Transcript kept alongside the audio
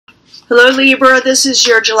Hello Libra, this is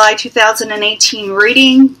your July 2018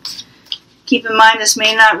 reading. Keep in mind this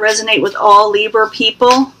may not resonate with all Libra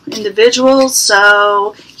people, individuals,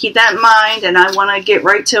 so keep that in mind and I want to get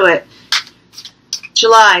right to it.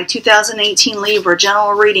 July 2018 Libra,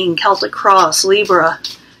 general reading, Celtic Cross, Libra.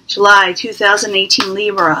 July 2018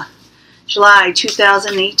 Libra. July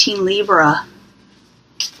 2018 Libra.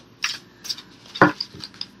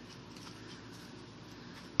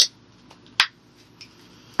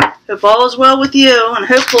 Hope all is well with you, and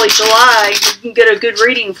hopefully July, you can get a good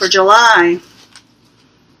reading for July.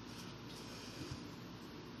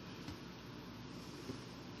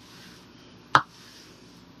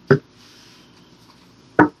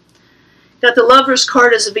 Got the Lover's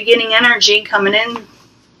card as a beginning energy coming in.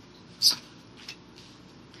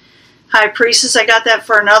 High Priestess, I got that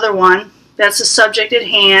for another one. That's the subject at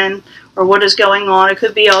hand, or what is going on. It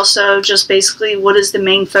could be also just basically what is the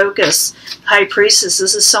main focus. High Priestess,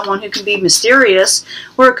 this is someone who can be mysterious,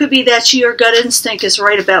 or it could be that your gut instinct is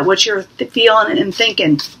right about what you're feeling and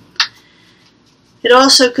thinking. It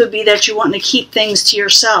also could be that you're wanting to keep things to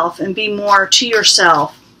yourself and be more to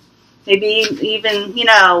yourself. Maybe even, you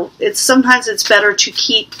know, sometimes it's better to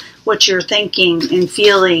keep what you're thinking and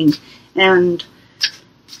feeling and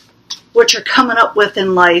what you're coming up with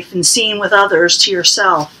in life and seeing with others to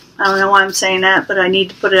yourself. I don't know why I'm saying that, but I need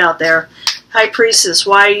to put it out there. High Priestess,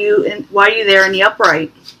 why are you there in the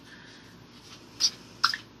upright?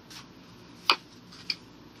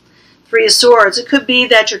 Three of Swords. It could be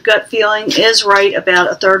that your gut feeling is right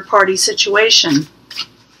about a third-party situation,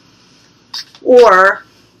 or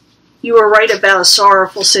you were right about a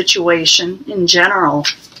sorrowful situation in general,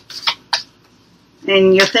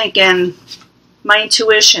 and you're thinking, my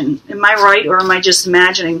intuition, am I right or am I just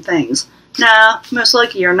imagining things? No, most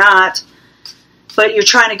likely you're not. But you're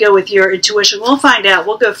trying to go with your intuition. We'll find out.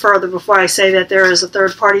 We'll go further before I say that there is a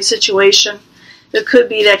third-party situation. It could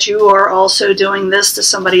be that you are also doing this to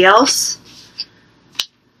somebody else.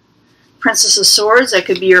 Princess of Swords, that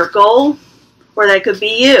could be your goal, or that could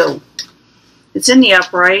be you. It's in the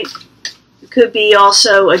upright. It could be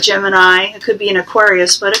also a Gemini. It could be an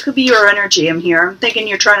Aquarius, but it could be your energy. I'm here. I'm thinking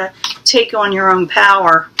you're trying to take on your own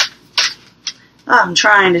power. I'm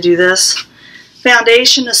trying to do this.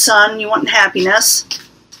 Foundation, the Sun, you want happiness.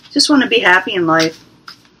 Just want to be happy in life.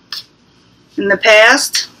 In the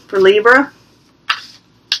past, for Libra,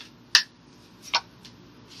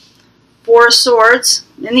 Four of Swords,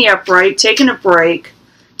 in the upright, taking a break,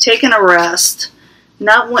 taking a rest,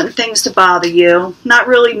 not wanting things to bother you, not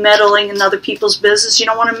really meddling in other people's business. You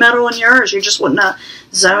don't want to meddle in yours. You're just wanting to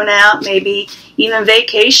zone out, maybe even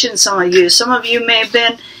vacation, some of you. Some of you may have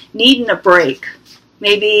been needing a break.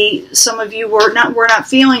 Maybe some of you were not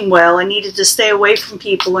feeling well and needed to stay away from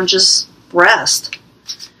people and just rest.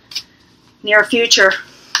 Near future.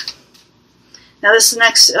 Now this is the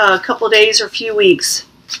next couple of days or few weeks.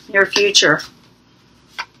 Near future.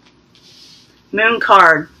 Moon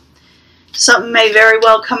card. Something may very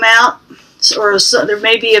well come out, or there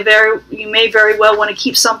may be you may very well want to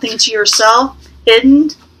keep something to yourself, hidden,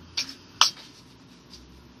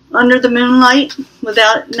 under the moonlight,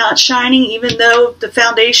 without not shining, even though the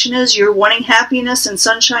foundation is you're wanting happiness and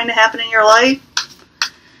sunshine to happen in your life.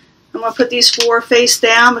 I'm going to put these four face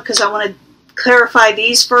down because I want to clarify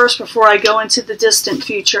these first before I go into the distant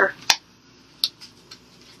future.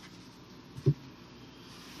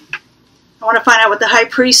 I want to find out what the High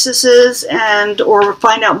Priestess is, or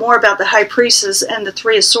find out more about the High Priestess and the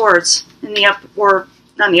Three of Swords in the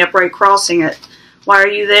on the upright crossing it. Why are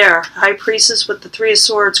you there? High Priestess with the Three of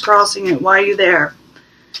Swords crossing it. Why are you there?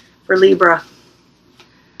 For Libra.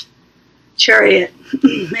 Chariot.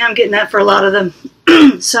 Man, I'm getting that for a lot of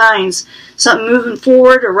them signs. Something moving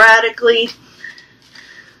forward erratically.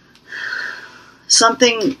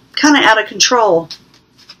 Something kind of out of control.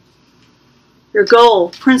 Your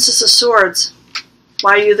goal, Princess of Swords.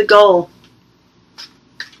 Why are you the goal?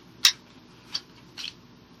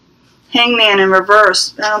 Hangman in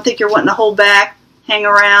reverse. I don't think you're wanting to hold back, hang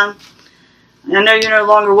around. I know you're no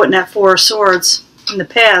longer wanting that Four of Swords in the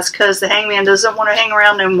past because the Hangman doesn't want to hang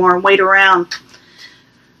around no more and wait around.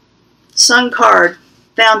 Sun card,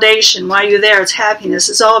 Foundation. Why are you there? It's happiness.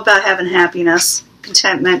 It's all about having happiness,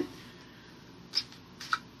 contentment.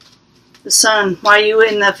 The Sun. Why are you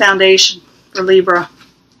in the Foundation? For Libra.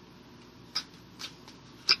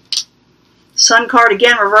 Sun card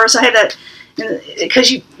again, reverse. I had that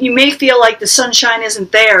because you may feel like the sunshine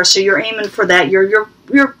isn't there, so you're aiming for that. You're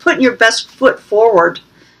putting your best foot forward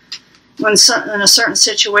when in a certain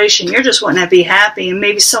situation. You're just wanting to be happy, and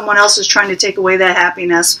maybe someone else is trying to take away that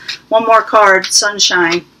happiness. One more card,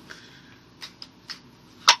 Sunshine.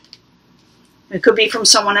 It could be from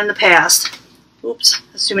someone in the past. Oops,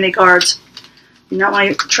 that's too many cards. You not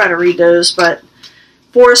want to try to read those, but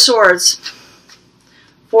Four of Swords.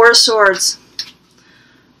 Four of Swords.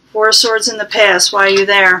 Four of Swords in the past. Why are you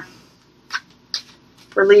there?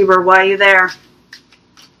 For Libra, why are you there?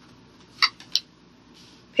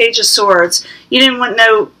 Page of Swords. You didn't want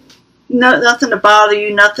nothing to bother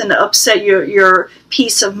you, nothing to upset your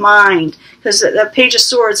peace of mind. Because that Page of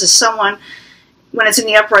Swords is someone, when it's in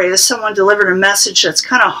the upright, is someone delivered a message that's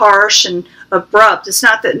kind of harsh and abrupt. It's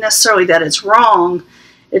not that necessarily that it's wrong.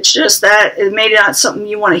 It's just that it may not something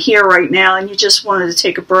you want to hear right now, and you just wanted to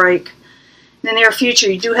take a break. In the near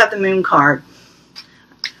future, you do have the Moon card.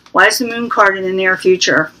 Why is the Moon card in the near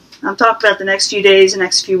future? I'm talking about the next few days, the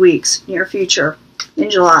next few weeks, near future, in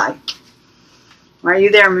July. Why are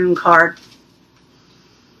you there, Moon card?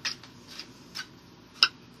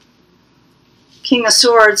 King of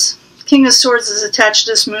Swords. King of Swords is attached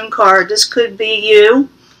to this Moon card. This could be you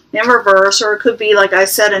in reverse, or it could be, like I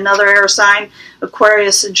said, another air sign,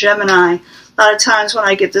 Aquarius and Gemini. A lot of times when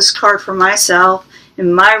I get this card for myself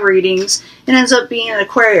in my readings, it ends up being an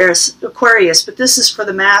Aquarius, but this is for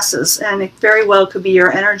the masses, and it very well could be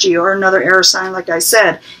your energy or another air sign. Like I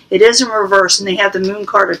said, it is in reverse, and they have the Moon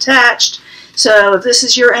card attached. So if this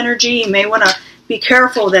is your energy, you may want to be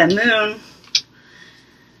careful of that Moon.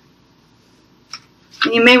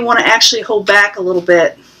 And you may want to actually hold back a little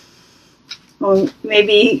bit. Well,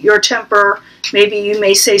 maybe your temper, maybe you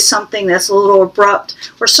may say something that's a little abrupt,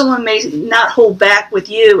 or someone may not hold back with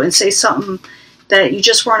you and say something that you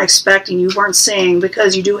just weren't expecting, you weren't seeing,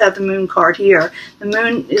 because you do have the Moon card here. The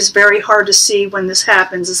Moon is very hard to see when this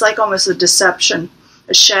happens. It's like almost a deception,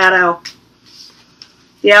 a shadow.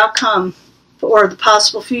 The outcome, or the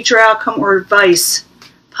possible future outcome, or advice,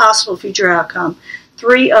 possible future outcome.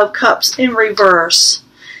 Three of Cups in reverse.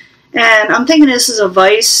 And I'm thinking this is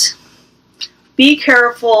advice. Be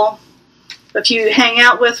careful if you hang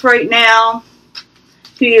out with right now,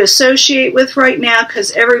 who you associate with right now,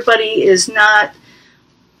 because everybody is not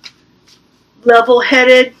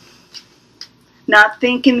level-headed, not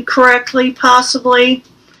thinking correctly, possibly,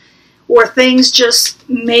 or things just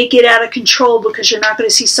may get out of control because you're not going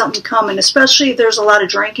to see something coming, especially if there's a lot of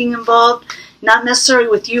drinking involved, not necessarily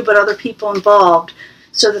with you, but other people involved.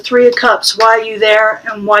 So the Three of Cups, why are you there,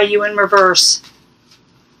 and why are you in reverse?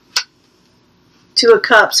 Two of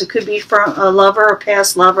Cups, it could be from a lover, a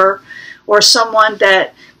past lover, or someone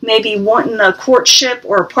that may be wanting a courtship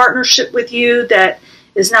or a partnership with you that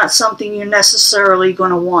is not something you're necessarily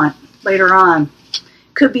going to want later on.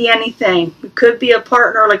 Could be anything. It could be a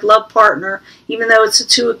partner, like love partner, even though it's a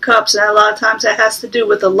Two of Cups, and a lot of times that has to do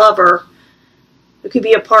with a lover. It could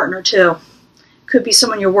be a partner too. Could be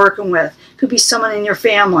someone you're working with. Could be someone in your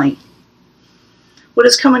family. What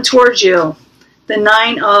is coming towards you? The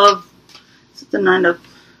Nine of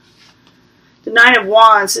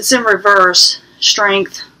Wands. It's in reverse.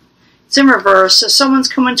 Strength. It's in reverse. So someone's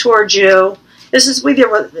coming towards you. This is with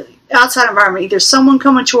your outside environment. Either someone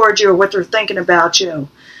coming towards you or what they're thinking about you.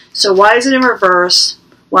 So why is it in reverse?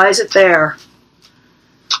 Why is it there?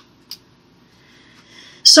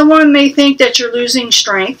 Someone may think that you're losing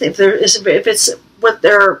strength if it's what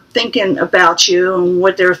they're thinking about you and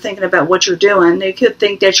what they're thinking about what you're doing. They could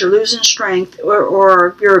think that you're losing strength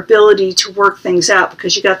or your ability to work things out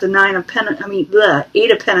because you got the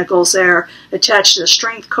Eight of Pentacles there attached to the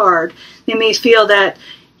Strength card. They may feel that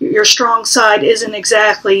your strong side isn't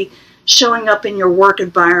exactly showing up in your work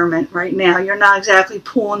environment right now. You're not exactly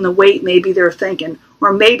pulling the weight, maybe they're thinking.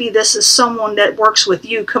 Or maybe this is someone that works with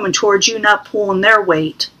you coming towards you, not pulling their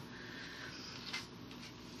weight.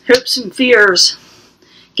 Hopes and fears.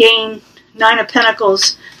 Gain. Nine of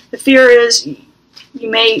Pentacles. The fear is you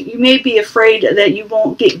may be afraid that you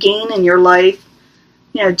won't get gain in your life,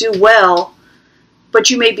 do well, but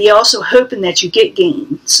you may be also hoping that you get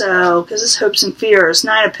gain. So, because it's hopes and fears.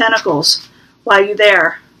 Nine of Pentacles. Why are you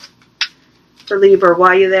there? For Libra,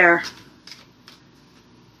 why are you there?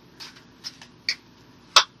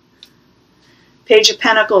 Page of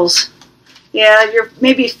Pentacles. Yeah, you're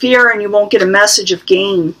maybe fearing you won't get a message of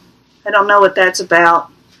gain. I don't know what that's about.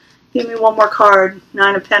 Give me one more card.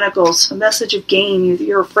 Nine of Pentacles. A message of gain.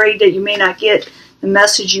 You're afraid that you may not get the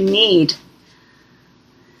message you need.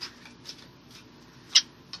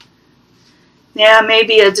 Yeah,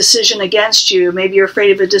 maybe a decision against you. Maybe you're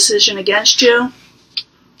afraid of a decision against you.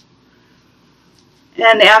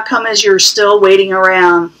 And the outcome is you're still waiting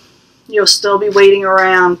around. You'll still be waiting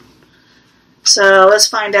around. So let's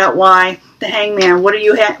find out why. The Hangman. What are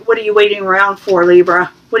you waiting around for,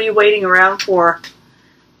 Libra? What are you waiting around for?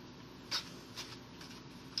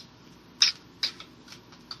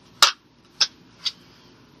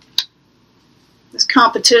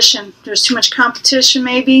 competition. There's too much competition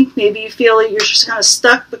maybe. Maybe you feel that you're just kind of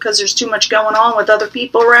stuck because there's too much going on with other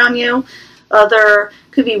people around you.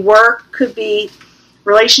 Could be work, could be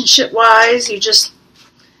relationship-wise. You're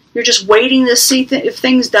just waiting to see if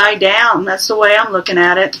things die down. That's the way I'm looking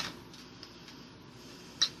at it.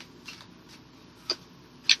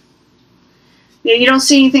 Yeah, you don't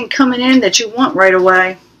see anything coming in that you want right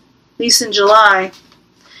away, at least in July.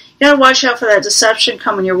 You gotta watch out for that deception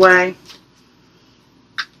coming your way.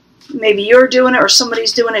 Maybe you're doing it or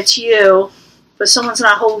somebody's doing it to you, but someone's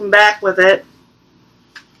not holding back with it.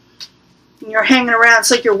 And you're hanging around. It's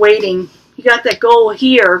like you're waiting. You got that goal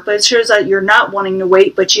here, but it shows that you're not wanting to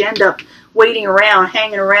wait, but you end up waiting around,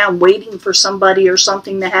 hanging around, waiting for somebody or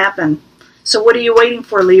something to happen. So what are you waiting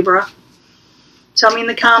for, Libra? Tell me in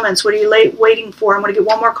the comments, what are you waiting for? I'm going to get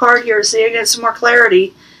one more card here to see I get some more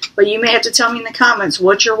clarity, but you may have to tell me in the comments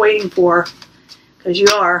what you're waiting for, because you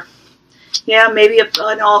are. Yeah, maybe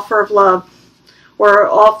an offer of love, or an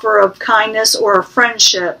offer of kindness, or a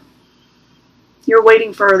friendship. You're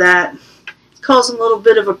waiting for that. It's causing a little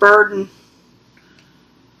bit of a burden.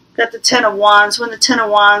 Got the Ten of Wands. When the Ten of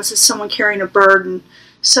Wands is someone carrying a burden.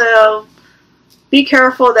 So be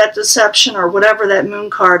careful of that deception or whatever that Moon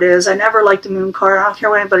card is. I never like the Moon card. I don't care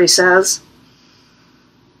what anybody says.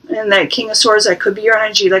 And that King of Swords, that could be your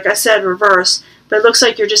energy. Like I said, reverse. But it looks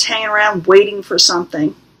like you're just hanging around waiting for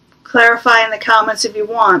something. Clarify in the comments if you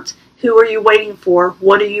want. Who are you waiting for?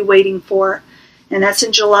 What are you waiting for? And that's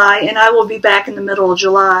in July. And I will be back in the middle of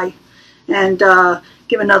July and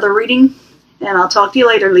give another reading. And I'll talk to you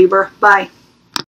later, Libra. Bye.